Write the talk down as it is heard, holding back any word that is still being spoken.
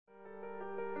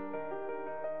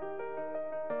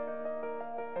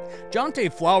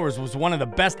Jonte Flowers was one of the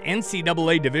best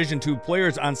NCAA Division II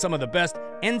players on some of the best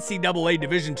NCAA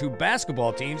Division II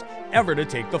basketball teams ever to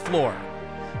take the floor.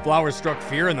 Flowers struck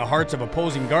fear in the hearts of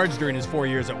opposing guards during his 4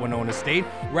 years at Winona State,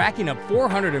 racking up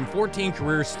 414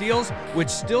 career steals, which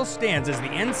still stands as the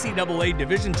NCAA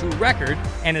Division II record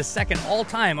and is second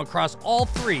all-time across all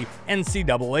three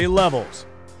NCAA levels.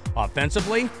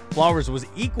 Offensively, Flowers was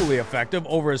equally effective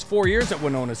over his 4 years at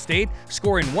Winona State,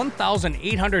 scoring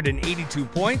 1,882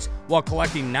 points while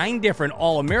collecting 9 different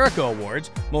All-America awards,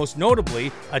 most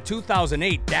notably a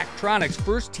 2008 Daktronics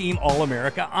First Team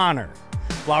All-America honor.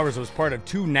 Flowers was part of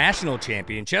 2 national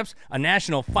championships, a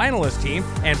national finalist team,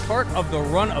 and part of the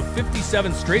run of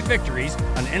 57 straight victories,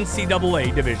 an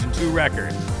NCAA Division II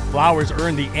record. Flowers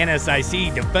earned the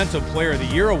NSIC Defensive Player of the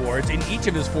Year awards in each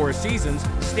of his 4 seasons,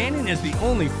 standing as the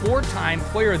only 4-time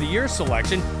Player of the Year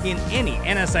selection in any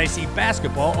NSIC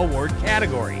basketball award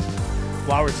category.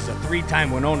 Flowers is a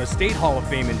 3-time Winona State Hall of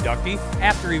Fame inductee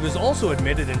after he was also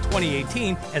admitted in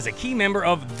 2018 as a key member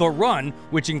of The Run,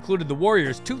 which included the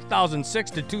Warriors'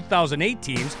 2006 to 2008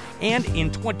 teams, and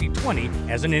in 2020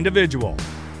 as an individual.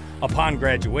 Upon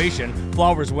graduation,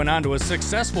 Flowers went on to a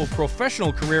successful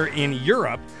professional career in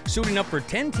Europe, suiting up for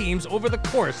 10 teams over the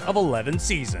course of 11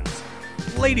 seasons.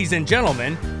 Ladies and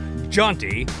gentlemen,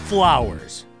 Jonte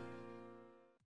Flowers.